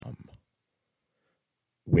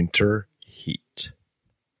winter heat.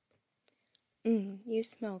 You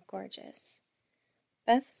smell gorgeous.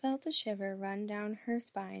 Beth felt a shiver run down her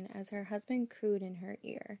spine as her husband cooed in her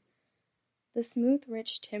ear. The smooth,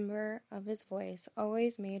 rich timbre of his voice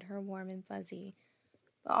always made her warm and fuzzy,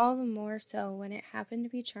 but all the more so when it happened to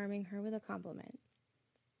be charming her with a compliment.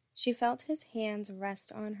 She felt his hands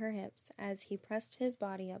rest on her hips as he pressed his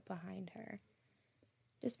body up behind her.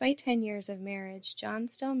 Despite 10 years of marriage, John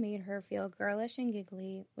still made her feel girlish and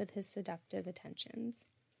giggly with his seductive attentions.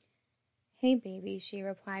 "Hey, baby," she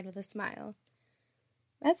replied with a smile.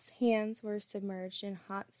 Beth's hands were submerged in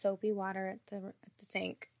hot, soapy water at the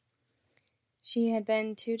sink. She had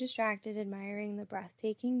been too distracted admiring the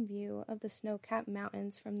breathtaking view of the snow-capped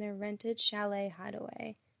mountains from their rented chalet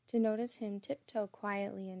hideaway to notice him tiptoe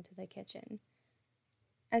quietly into the kitchen.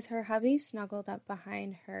 As her hubby snuggled up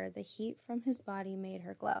behind her, the heat from his body made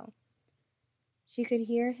her glow. She could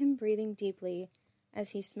hear him breathing deeply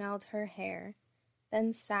as he smelled her hair,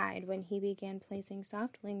 then sighed when he began placing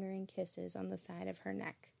soft, lingering kisses on the side of her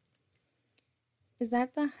neck. "Is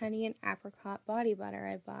that the honey and apricot body butter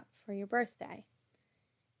I bought for your birthday?"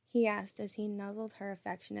 he asked as he nuzzled her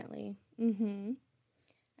affectionately. "Mm-hmm.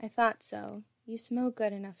 I thought so. You smell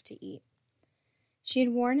good enough to eat." She had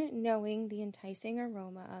worn it knowing the enticing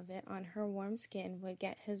aroma of it on her warm skin would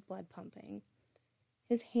get his blood pumping.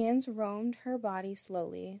 His hands roamed her body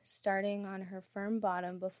slowly, starting on her firm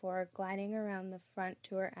bottom before gliding around the front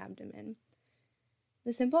to her abdomen.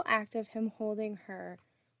 The simple act of him holding her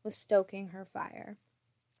was stoking her fire.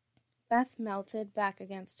 Beth melted back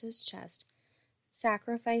against his chest,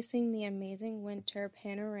 sacrificing the amazing winter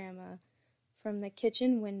panorama from the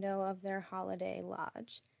kitchen window of their holiday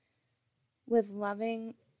lodge. With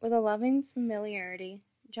a loving familiarity,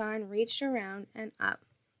 John reached around and up,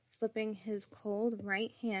 slipping his cold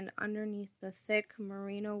right hand underneath the thick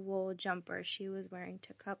merino wool jumper she was wearing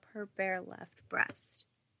to cup her bare left breast.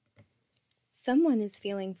 "Someone is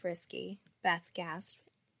feeling frisky," Beth gasped.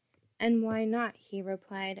 "And why not?" he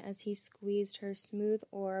replied as he squeezed her smooth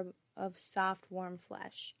orb of soft, warm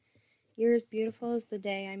flesh. "You're as beautiful as the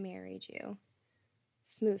day I married you."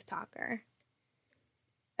 Smooth talker.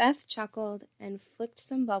 Beth chuckled and flicked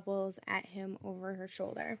some bubbles at him over her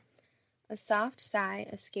shoulder. A soft sigh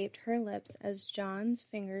escaped her lips as John's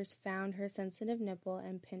fingers found her sensitive nipple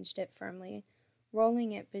and pinched it firmly,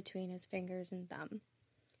 rolling it between his fingers and thumb.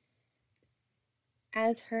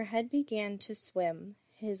 As her head began to swim,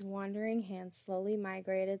 his wandering hand slowly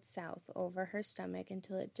migrated south over her stomach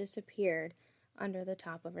until it disappeared under the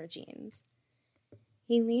top of her jeans.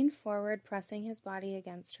 He leaned forward, pressing his body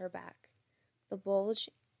against her back. The bulge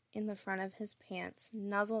in the front of his pants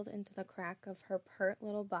nuzzled into the crack of her pert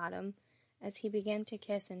little bottom as he began to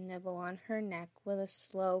kiss and nibble on her neck with a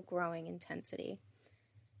slow, growing intensity.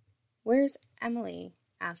 "Where's Emily?"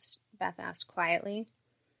 Beth asked quietly.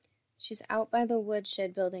 "She's out by the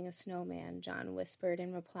woodshed building a snowman," John whispered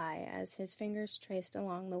in reply as his fingers traced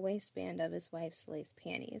along the waistband of his wife's lace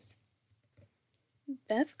panties.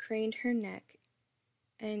 Beth craned her neck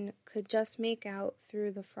and could just make out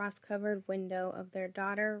through the frost-covered window of their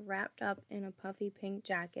daughter wrapped up in a puffy pink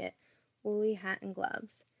jacket, woolly hat, and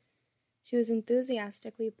gloves. She was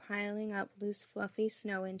enthusiastically piling up loose, fluffy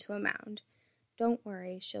snow into a mound. "Don't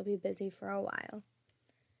worry, she'll be busy for a while."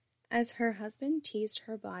 As her husband teased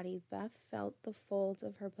her body, Beth felt the folds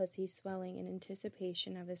of her pussy swelling in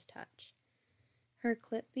anticipation of his touch. Her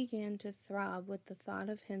clit began to throb with the thought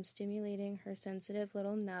of him stimulating her sensitive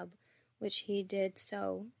little nub, which he did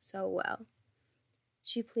so well.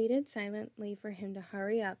 She pleaded silently for him to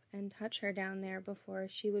hurry up and touch her down there before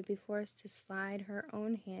she would be forced to slide her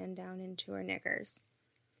own hand down into her knickers.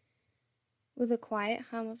 With a quiet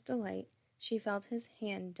hum of delight, she felt his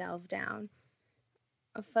hand delve down.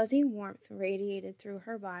 A fuzzy warmth radiated through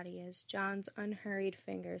her body as John's unhurried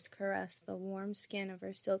fingers caressed the warm skin of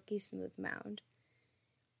her silky smooth mound.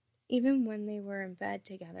 Even when they were in bed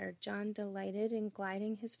together, John delighted in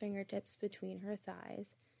gliding his fingertips between her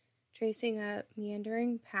thighs, tracing a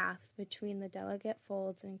meandering path between the delicate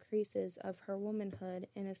folds and creases of her womanhood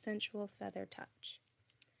in a sensual feather touch.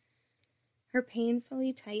 Her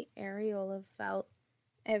painfully tight areola felt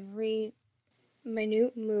every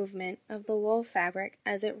minute movement of the wool fabric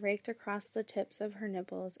as it raked across the tips of her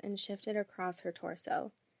nipples and shifted across her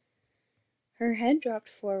torso. Her head dropped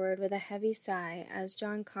forward with a heavy sigh as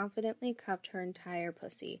John confidently cupped her entire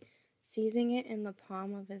pussy, seizing it in the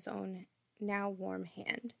palm of his own now warm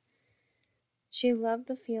hand. She loved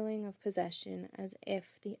the feeling of possession, as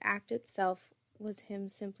if the act itself was him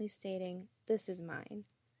simply stating, "This is mine."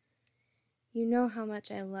 "You know how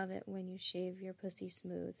much I love it when you shave your pussy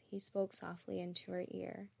smooth," he spoke softly into her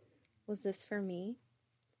ear. "Was this for me?"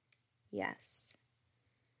 yes.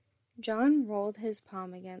 John rolled his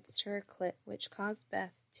palm against her clit, which caused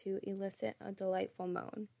Beth to elicit a delightful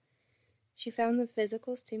moan. She found the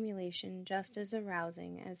physical stimulation just as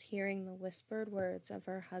arousing as hearing the whispered words of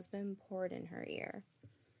her husband poured in her ear.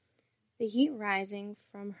 The heat rising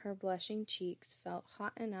from her blushing cheeks felt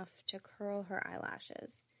hot enough to curl her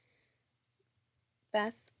eyelashes.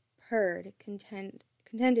 Beth purred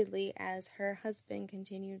contentedly as her husband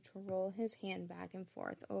continued to roll his hand back and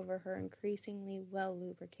forth over her increasingly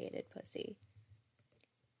well-lubricated pussy.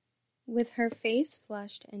 With her face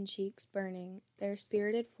flushed and cheeks burning, their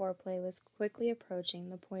spirited foreplay was quickly approaching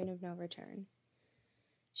the point of no return.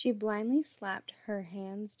 She blindly slapped her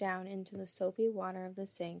hands down into the soapy water of the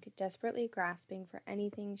sink, desperately grasping for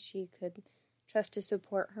anything she could trust to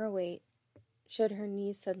support her weight should her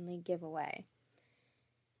knees suddenly give away.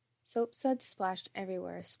 Soap suds splashed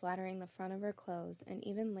everywhere, splattering the front of her clothes and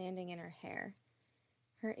even landing in her hair.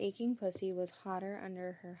 Her aching pussy was hotter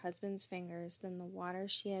under her husband's fingers than the water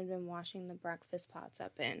she had been washing the breakfast pots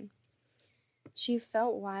up in. She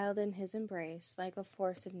felt wild in his embrace, like a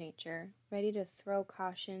force of nature, ready to throw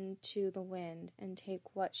caution to the wind and take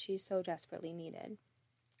what she so desperately needed.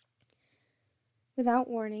 Without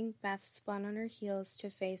warning, Beth spun on her heels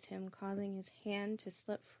to face him, causing his hand to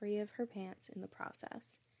slip free of her pants in the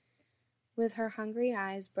process. With her hungry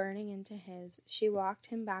eyes burning into his, she walked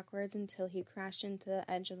him backwards until he crashed into the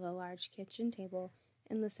edge of the large kitchen table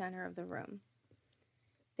in the center of the room.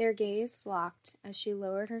 Their gaze locked as she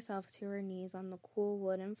lowered herself to her knees on the cool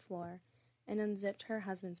wooden floor and unzipped her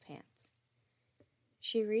husband's pants.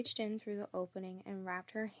 She reached in through the opening and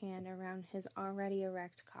wrapped her hand around his already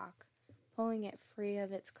erect cock, pulling it free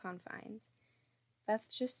of its confines. Beth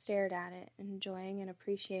just stared at it, enjoying and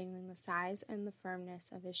appreciating the size and the firmness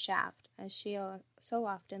of his shaft, as she so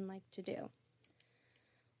often liked to do.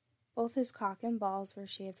 Both his cock and balls were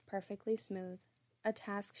shaved perfectly smooth, a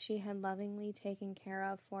task she had lovingly taken care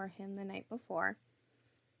of for him the night before.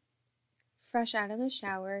 Fresh out of the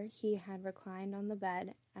shower, he had reclined on the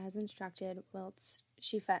bed, as instructed, whilst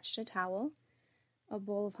she fetched a towel, a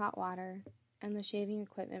bowl of hot water, and the shaving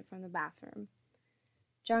equipment from the bathroom.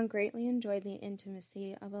 John greatly enjoyed the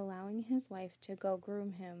intimacy of allowing his wife to go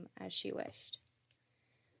groom him as she wished.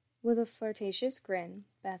 With a flirtatious grin,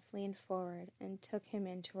 Beth leaned forward and took him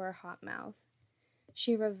into her hot mouth.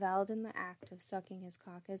 She reveled in the act of sucking his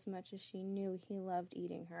cock as much as she knew he loved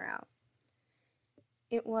eating her out.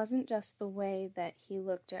 It wasn't just the way that he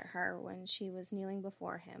looked at her when she was kneeling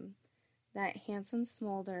before him, that handsome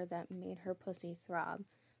smolder that made her pussy throb,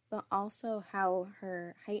 but also how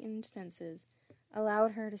her heightened senses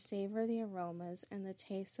allowed her to savor the aromas and the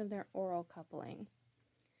taste of their oral coupling.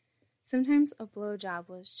 Sometimes a blowjob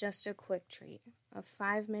was just a quick treat, a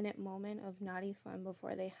 5-minute moment of naughty fun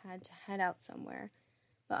before they had to head out somewhere,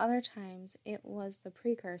 but other times it was the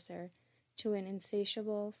precursor to an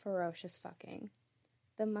insatiable, ferocious fucking.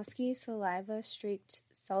 The musky, saliva-streaked,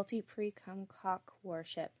 salty pre-cum cock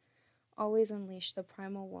worship always unleashed the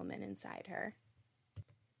primal woman inside her.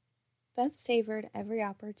 Beth savored every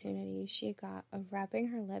opportunity she got of wrapping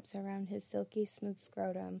her lips around his silky smooth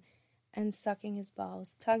scrotum and sucking his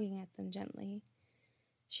balls, tugging at them gently.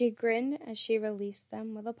 She grinned as she released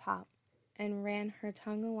them with a pop and ran her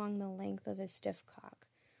tongue along the length of his stiff cock,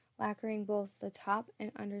 lacquering both the top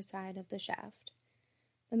and underside of the shaft.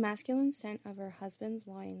 The masculine scent of her husband's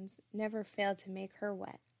loins never failed to make her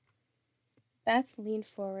wet. Beth leaned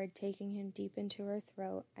forward, taking him deep into her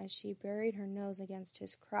throat as she buried her nose against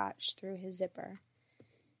his crotch through his zipper.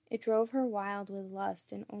 It drove her wild with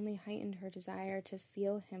lust and only heightened her desire to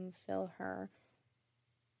feel him fill her.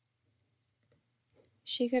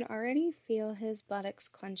 She could already feel his buttocks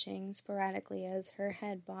clenching sporadically as her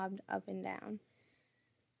head bobbed up and down.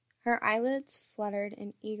 Her eyelids fluttered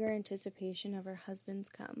in eager anticipation of her husband's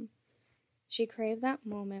come. She craved that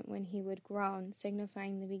moment when he would groan,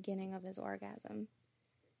 signifying the beginning of his orgasm.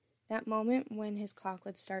 That moment when his cock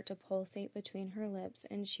would start to pulsate between her lips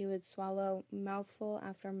and she would swallow mouthful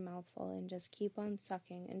after mouthful and just keep on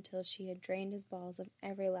sucking until she had drained his balls of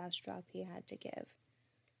every last drop he had to give.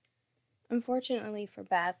 Unfortunately for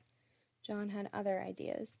Beth, John had other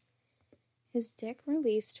ideas. His dick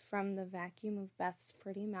released from the vacuum of Beth's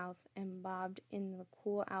pretty mouth and bobbed in the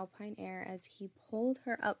cool alpine air as he pulled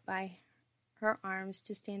her up by her arms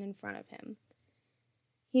to stand in front of him.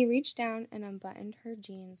 He reached down and unbuttoned her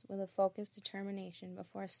jeans with a focused determination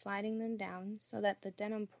before sliding them down so that the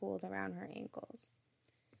denim pooled around her ankles.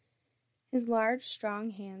 His large,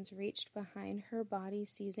 strong hands reached behind her body,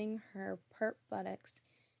 seizing her pert buttocks,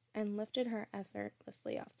 and lifted her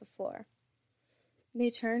effortlessly off the floor. They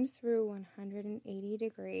turned through 180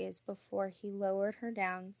 degrees before he lowered her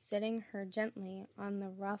down, sitting her gently on the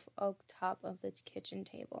rough oak top of the kitchen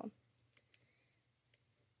table.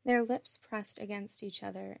 Their lips pressed against each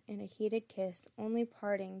other in a heated kiss, only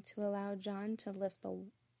parting to allow John to lift the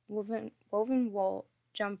woven wool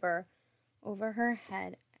jumper over her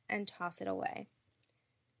head and toss it away.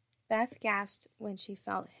 Beth gasped when she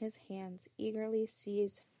felt his hands eagerly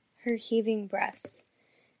seize her heaving breasts.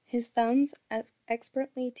 His thumbs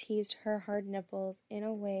expertly teased her hard nipples in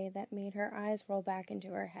a way that made her eyes roll back into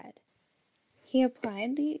her head. He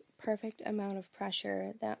applied the perfect amount of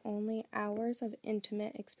pressure that only hours of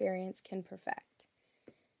intimate experience can perfect.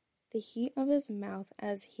 The heat of his mouth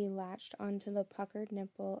as he latched onto the puckered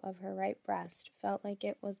nipple of her right breast felt like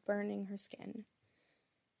it was burning her skin.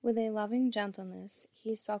 With a loving gentleness,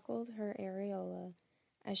 he suckled her areola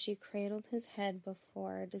as she cradled his head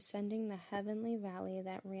before descending the heavenly valley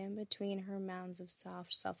that ran between her mounds of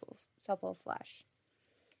soft, supple flesh.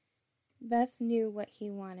 Beth knew what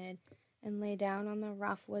he wanted and lay down on the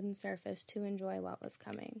rough wooden surface to enjoy what was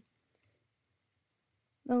coming.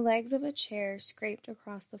 The legs of a chair scraped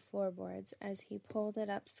across the floorboards as he pulled it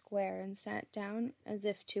up square and sat down as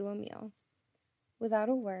if to a meal. Without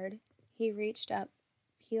a word, he reached up,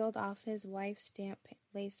 peeled off his wife's stamp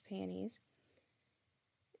lace panties.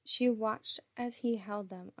 She watched as he held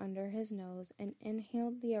them under his nose and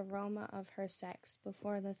inhaled the aroma of her sex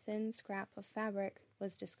before the thin scrap of fabric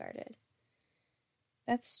was discarded.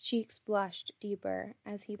 Beth's cheeks blushed deeper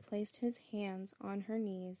as he placed his hands on her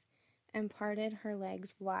knees and parted her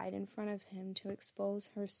legs wide in front of him to expose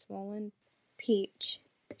her swollen peach.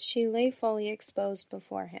 She lay fully exposed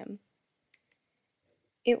before him.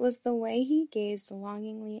 It was the way he gazed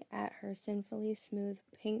longingly at her sinfully smooth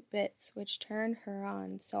pink bits which turned her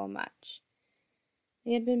on so much.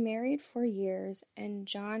 They had been married for years, and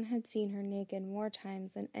John had seen her naked more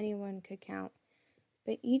times than anyone could count,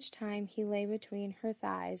 but each time he lay between her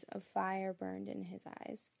thighs, a fire burned in his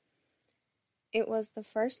eyes. It was the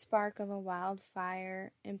first spark of a wild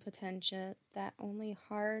fire in potentia that only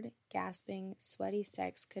hard, gasping, sweaty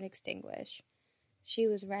sex could extinguish. She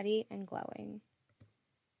was ready and glowing.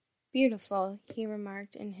 "Beautiful," he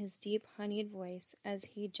remarked in his deep, honeyed voice as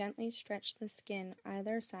he gently stretched the skin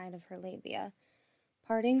either side of her labia,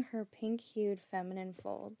 parting her pink-hued feminine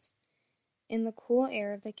folds. In the cool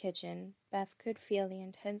air of the kitchen, Beth could feel the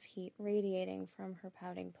intense heat radiating from her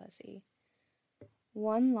pouting pussy.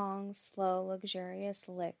 One long, slow, luxurious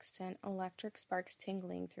lick sent electric sparks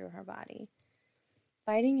tingling through her body.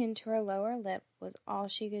 Biting into her lower lip was all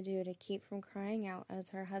she could do to keep from crying out as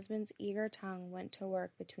her husband's eager tongue went to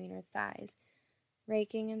work between her thighs,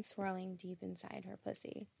 raking and swirling deep inside her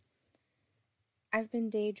pussy. "I've been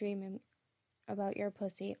daydreaming about your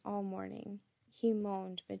pussy all morning," he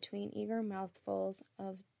moaned between eager mouthfuls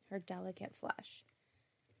of her delicate flesh.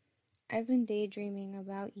 "I've been daydreaming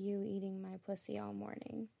about you eating my pussy all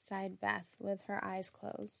morning," sighed Beth with her eyes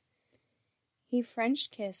closed. He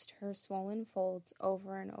French kissed her swollen folds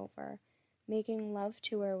over and over, making love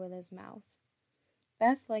to her with his mouth.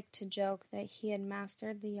 Beth liked to joke that he had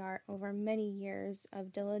mastered the art over many years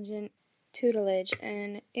of diligent tutelage,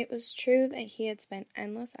 and it was true that he had spent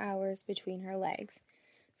endless hours between her legs.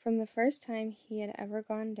 From the first time he had ever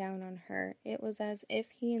gone down on her, it was as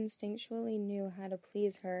if he instinctually knew how to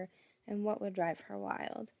please her and what would drive her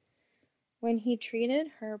wild. When he treated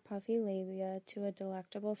her puffy labia to a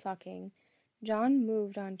delectable sucking, John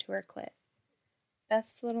moved onto her clit.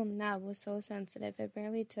 Beth's little nub was so sensitive it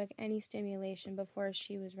barely took any stimulation before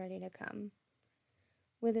she was ready to come.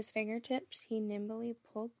 With his fingertips, he nimbly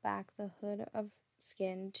pulled back the hood of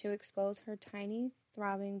skin to expose her tiny,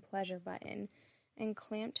 throbbing pleasure button and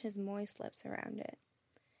clamped his moist lips around it.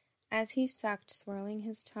 As he sucked, swirling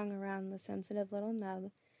his tongue around the sensitive little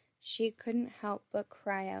nub, she couldn't help but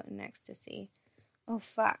cry out in ecstasy. "Oh,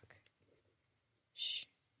 fuck." "Shh,"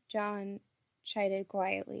 John chided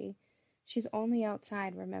quietly. "She's only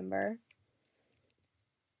outside, remember?"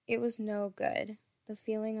 It was no good. The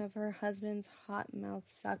feeling of her husband's hot mouth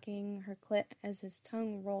sucking her clit as his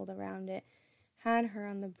tongue rolled around it had her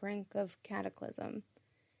on the brink of cataclysm.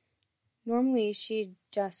 Normally she'd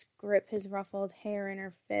just grip his ruffled hair in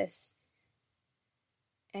her fists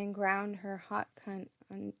and ground her hot cunt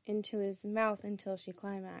into his mouth until she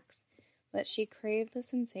climaxed, but she craved the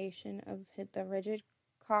sensation of the rigid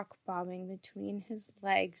cock bobbing between his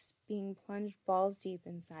legs being plunged balls deep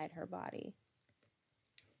inside her body.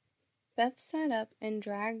 Beth sat up and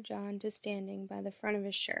dragged John to standing by the front of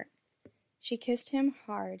his shirt. She kissed him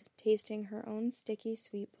hard, tasting her own sticky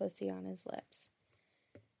sweet pussy on his lips.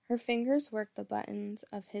 Her fingers worked the buttons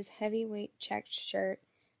of his heavyweight checked shirt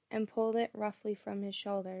and pulled it roughly from his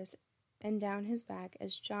shoulders and down his back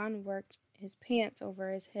as John worked his pants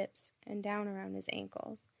over his hips and down around his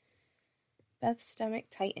ankles. Beth's stomach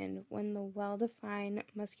tightened when the well-defined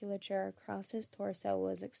musculature across his torso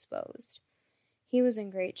was exposed. He was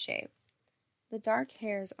in great shape. The dark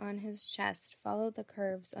hairs on his chest followed the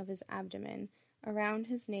curves of his abdomen, around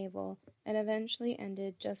his navel, and eventually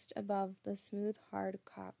ended just above the smooth, hard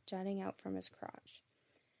cock jutting out from his crotch.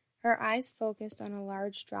 Her eyes focused on a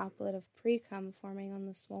large droplet of pre-cum forming on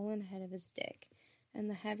the swollen head of his dick, and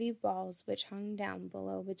the heavy balls which hung down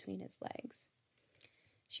below between his legs.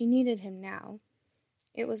 She needed him now.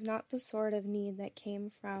 It was not the sort of need that came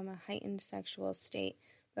from a heightened sexual state,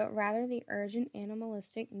 but rather the urgent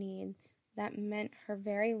animalistic need that meant her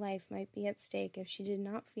very life might be at stake if she did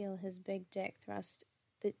not feel his big dick thrust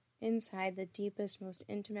inside the deepest, most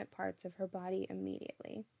intimate parts of her body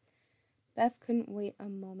immediately. Beth couldn't wait a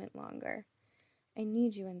moment longer. I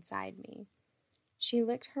need you inside me. She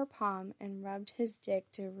licked her palm and rubbed his dick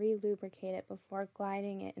to re-lubricate it before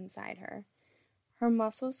gliding it inside her. Her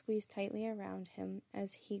muscles squeezed tightly around him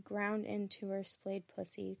as he ground into her splayed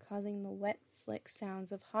pussy, causing the wet, slick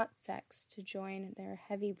sounds of hot sex to join their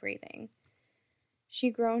heavy breathing.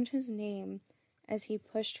 She groaned his name as he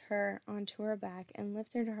pushed her onto her back and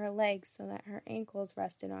lifted her legs so that her ankles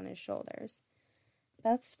rested on his shoulders.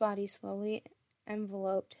 Beth's body slowly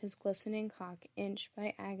enveloped his glistening cock inch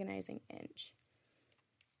by agonizing inch.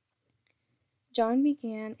 John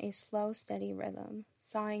began a slow, steady rhythm,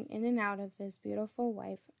 sawing in and out of his beautiful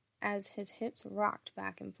wife as his hips rocked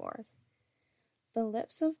back and forth. The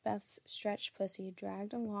lips of Beth's stretched pussy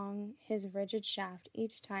dragged along his rigid shaft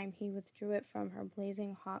each time he withdrew it from her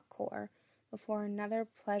blazing hot core before another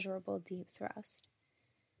pleasurable deep thrust.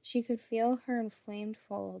 She could feel her inflamed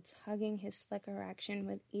folds hugging his slick erection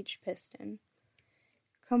with each piston.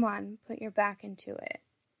 "Come on, put your back into it."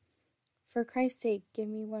 "For Christ's sake, give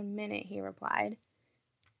me 1 minute," he replied.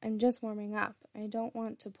 "I'm just warming up. I don't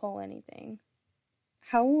want to pull anything."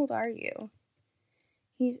 "How old are you?"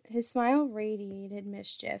 His smile radiated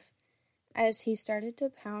mischief as he started to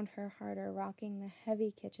pound her harder, rocking the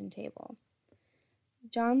heavy kitchen table.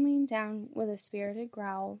 John leaned down with a spirited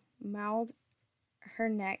growl, mauled her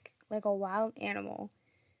neck like a wild animal.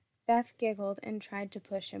 Beth giggled and tried to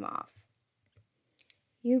push him off.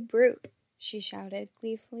 "You brute," she shouted,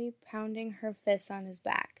 gleefully pounding her fists on his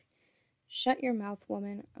back. "Shut your mouth,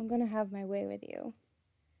 woman. I'm going to have my way with you."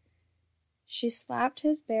 She slapped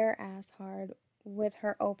his bare ass hard with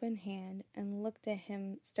her open hand and looked at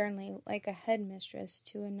him sternly like a headmistress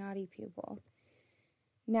to a naughty pupil.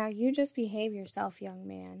 "Now you just behave yourself, young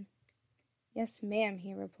man." "Yes, ma'am,"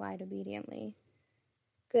 he replied obediently.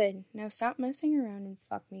 "Good. Now stop messing around and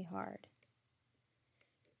fuck me hard."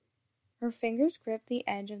 Her fingers gripped the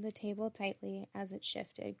edge of the table tightly as it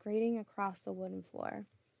shifted, grating across the wooden floor.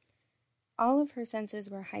 All of her senses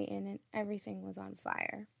were heightened and everything was on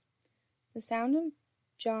fire. The sound of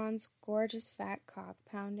John's gorgeous fat cock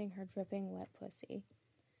pounding her dripping wet pussy.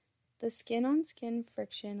 The skin-on-skin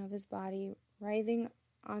friction of his body writhing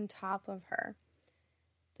on top of her.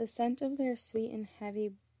 The scent of their sweet and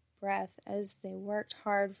heavy breath as they worked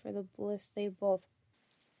hard for the bliss they both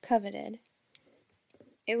coveted.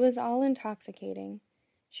 It was all intoxicating.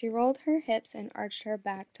 She rolled her hips and arched her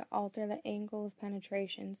back to alter the angle of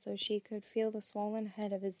penetration so she could feel the swollen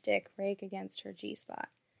head of his dick rake against her G-spot.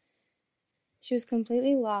 She was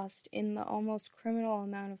completely lost in the almost criminal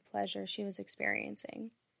amount of pleasure she was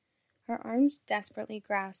experiencing. Her arms desperately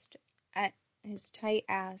grasped at his tight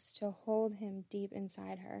ass to hold him deep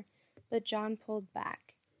inside her, but John pulled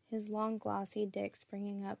back, his long glossy dick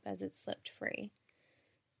springing up as it slipped free.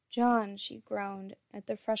 "John," she groaned at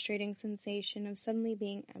the frustrating sensation of suddenly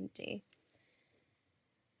being empty.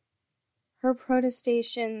 Her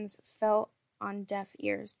protestations fell on deaf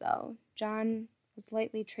ears, though. John was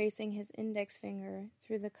lightly tracing his index finger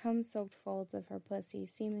through the cum-soaked folds of her pussy,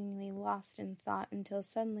 seemingly lost in thought until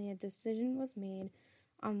suddenly a decision was made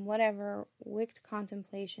on whatever wicked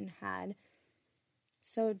contemplation had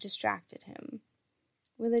so distracted him.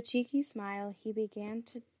 With a cheeky smile, he began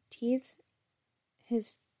to tease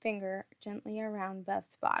his finger gently around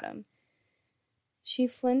Beth's bottom. She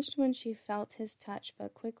flinched when she felt his touch,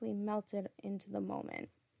 but quickly melted into the moment.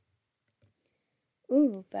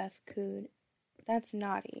 "Ooh," Beth cooed. "That's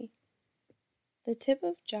naughty." The tip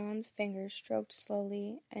of John's finger stroked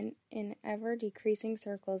slowly and in ever-decreasing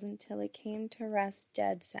circles until it came to rest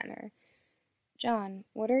dead center. "John,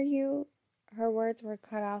 what are you—" Her words were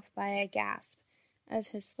cut off by a gasp as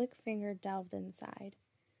his slick finger delved inside.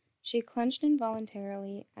 She clenched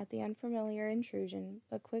involuntarily at the unfamiliar intrusion,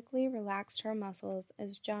 but quickly relaxed her muscles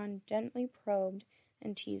as John gently probed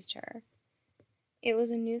and teased her. It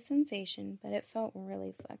was a new sensation, but it felt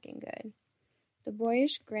really fucking good. The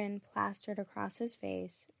boyish grin plastered across his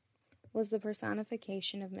face was the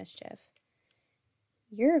personification of mischief.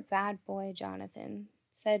 "You're a bad boy, Jonathan,"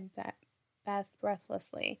 said Beth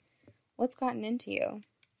breathlessly. "What's gotten into you?"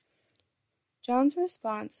 John's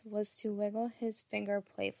response was to wiggle his finger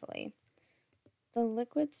playfully. The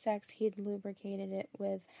liquid sex he'd lubricated it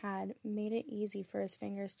with had made it easy for his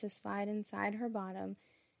fingers to slide inside her bottom,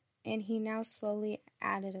 and he now slowly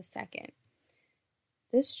added a second.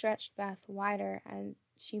 This stretched Beth wider and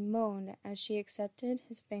she moaned as she accepted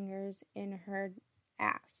his fingers in her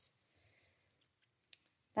ass.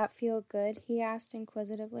 "That feel good?" he asked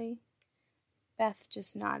inquisitively. Beth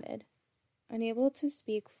just nodded, unable to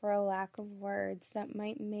speak for a lack of words that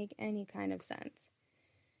might make any kind of sense.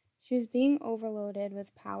 She was being overloaded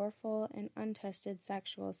with powerful and untested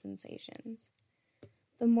sexual sensations.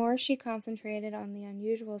 The more she concentrated on the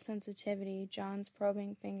unusual sensitivity John's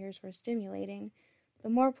probing fingers were stimulating, the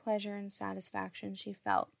more pleasure and satisfaction she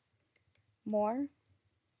felt. More?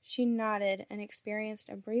 She nodded and experienced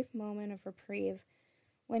a brief moment of reprieve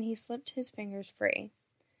when he slipped his fingers free.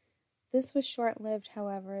 This was short-lived,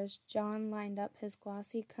 however, as John lined up his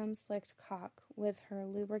glossy cum-slicked cock with her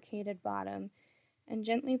lubricated bottom and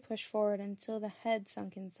gently pushed forward until the head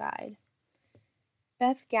sunk inside.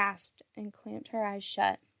 Beth gasped and clamped her eyes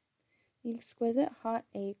shut. The exquisite hot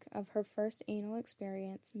ache of her first anal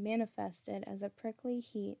experience manifested as a prickly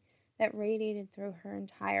heat that radiated through her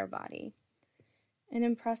entire body. An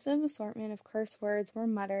impressive assortment of curse words were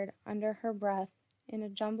muttered under her breath in a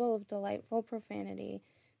jumble of delightful profanity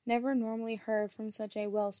never normally heard from such a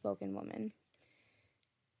well-spoken woman.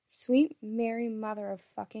 "Sweet Mary mother of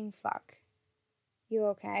fucking fuck. You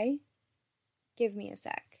okay? Give me a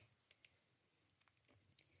sec."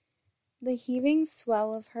 The heaving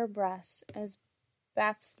swell of her breasts as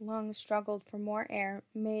Beth's lungs struggled for more air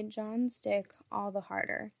made John's dick all the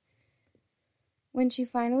harder. When she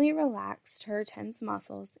finally relaxed her tense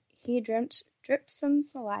muscles, he dripped some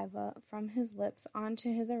saliva from his lips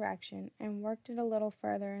onto his erection and worked it a little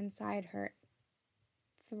further inside her,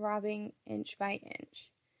 throbbing inch by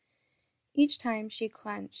inch. Each time she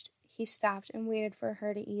clenched, he stopped and waited for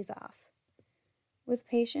her to ease off. With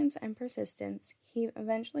patience and persistence, he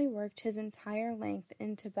eventually worked his entire length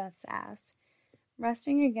into Beth's ass,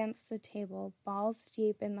 resting against the table, balls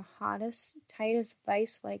deep in the hottest, tightest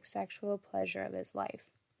vice-like sexual pleasure of his life.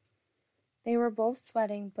 They were both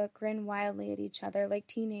sweating, but grinned wildly at each other like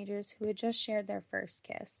teenagers who had just shared their first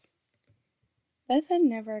kiss. Beth had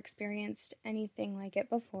never experienced anything like it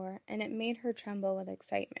before, and it made her tremble with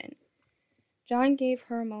excitement. John gave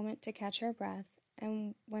her a moment to catch her breath,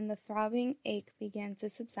 and when the throbbing ache began to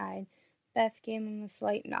subside, Beth gave him a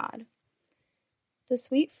slight nod. The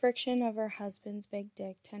sweet friction of her husband's big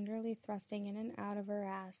dick tenderly thrusting in and out of her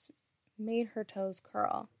ass made her toes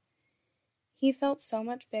curl. He felt so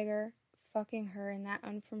much bigger, fucking her in that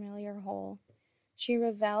unfamiliar hole. She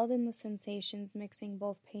reveled in the sensations, mixing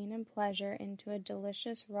both pain and pleasure into a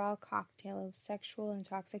delicious raw cocktail of sexual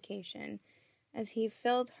intoxication as he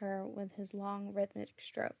filled her with his long, rhythmic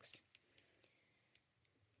strokes.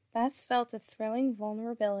 Beth felt a thrilling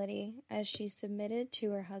vulnerability as she submitted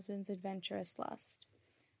to her husband's adventurous lust.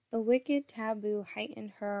 The wicked taboo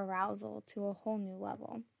heightened her arousal to a whole new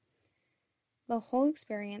level. The whole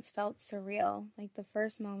experience felt surreal, like the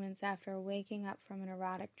first moments after waking up from an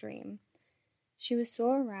erotic dream. She was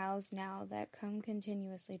so aroused now that cum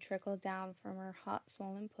continuously trickled down from her hot,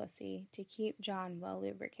 swollen pussy to keep John well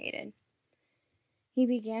lubricated. He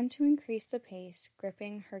began to increase the pace,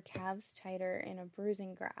 gripping her calves tighter in a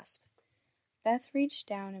bruising grasp. Beth reached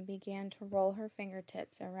down and began to roll her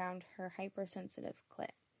fingertips around her hypersensitive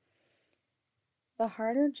clit. The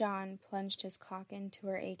harder John plunged his cock into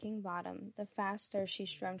her aching bottom, the faster she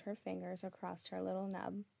strummed her fingers across her little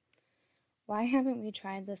nub. "Why haven't we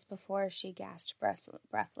tried this before?" she gasped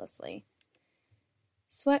breathlessly.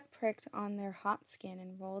 Sweat pricked on their hot skin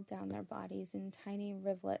and rolled down their bodies in tiny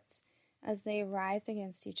rivulets as they writhed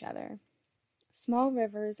against each other. Small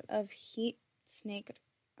rivers of heat snaked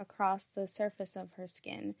across the surface of her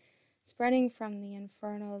skin, spreading from the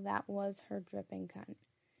inferno that was her dripping cunt.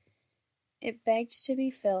 It begged to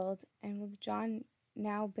be filled, and with John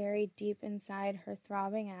now buried deep inside her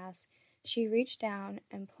throbbing ass, she reached down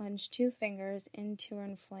and plunged 2 fingers into her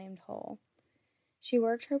inflamed hole. She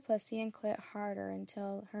worked her pussy and clit harder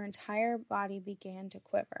until her entire body began to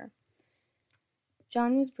quiver.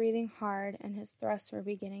 John was breathing hard, and his thrusts were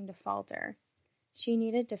beginning to falter. She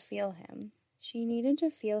needed to feel him. She needed to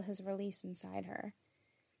feel his release inside her.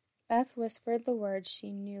 Beth whispered the words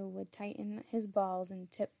she knew would tighten his balls and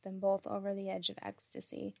tip them both over the edge of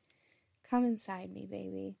ecstasy. "Come inside me,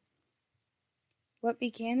 baby." What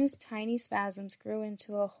began as tiny spasms grew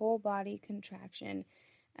into a whole-body contraction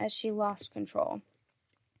as she lost control.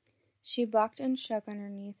 She bucked and shook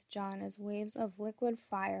underneath John as waves of liquid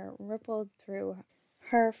fire rippled through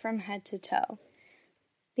her from head to toe.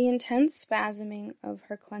 The intense spasming of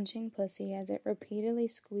her clenching pussy as it repeatedly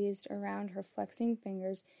squeezed around her flexing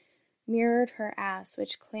fingers mirrored her ass,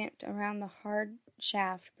 which clamped around the hard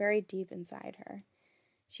shaft buried deep inside her.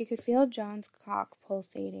 She could feel John's cock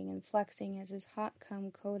pulsating and flexing as his hot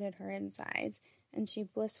cum coated her insides, and she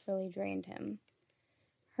blissfully drained him.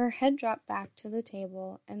 Her head dropped back to the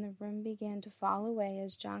table, and the room began to fall away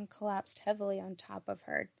as John collapsed heavily on top of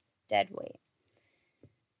her, dead weight.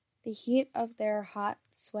 The heat of their hot,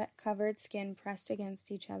 sweat-covered skin pressed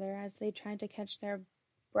against each other as they tried to catch their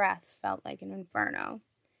breath felt like an inferno.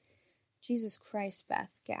 "Jesus Christ,"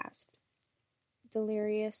 Beth gasped,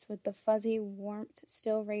 delirious with the fuzzy warmth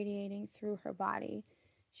still radiating through her body.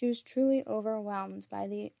 She was truly overwhelmed by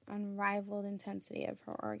the unrivaled intensity of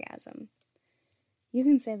her orgasm. "You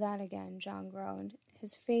can say that again," John groaned,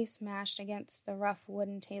 his face mashed against the rough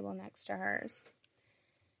wooden table next to hers.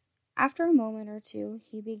 After a moment or two,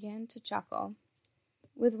 he began to chuckle.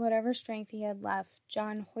 With whatever strength he had left,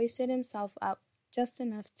 John hoisted himself up just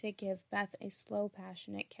enough to give Beth a slow,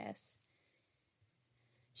 passionate kiss.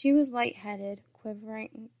 She was lightheaded,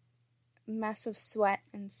 quivering mess of sweat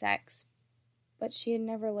and sex, but she had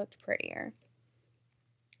never looked prettier.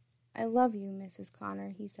 "I love you, Mrs.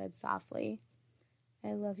 Connor," he said softly.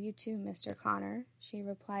 "I love you too, Mr. Connor," she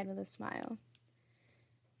replied with a smile.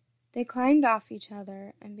 They climbed off each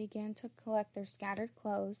other and began to collect their scattered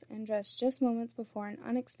clothes and dress just moments before an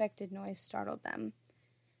unexpected noise startled them.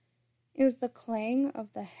 It was the clang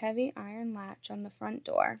of the heavy iron latch on the front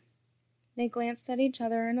door. They glanced at each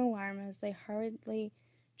other in alarm as they hurriedly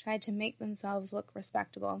tried to make themselves look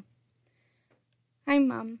respectable. "Hi,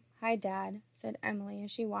 Mom. Hi, Dad," said Emily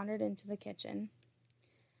as she wandered into the kitchen.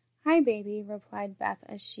 "Hi, baby," replied Beth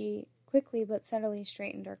as she quickly but steadily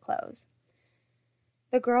straightened her clothes.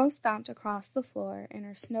 The girl stomped across the floor in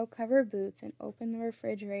her snow-covered boots and opened the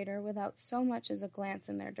refrigerator without so much as a glance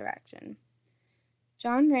in their direction.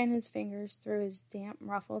 John ran his fingers through his damp,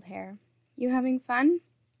 ruffled hair. "You having fun?"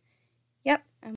 "Yep,"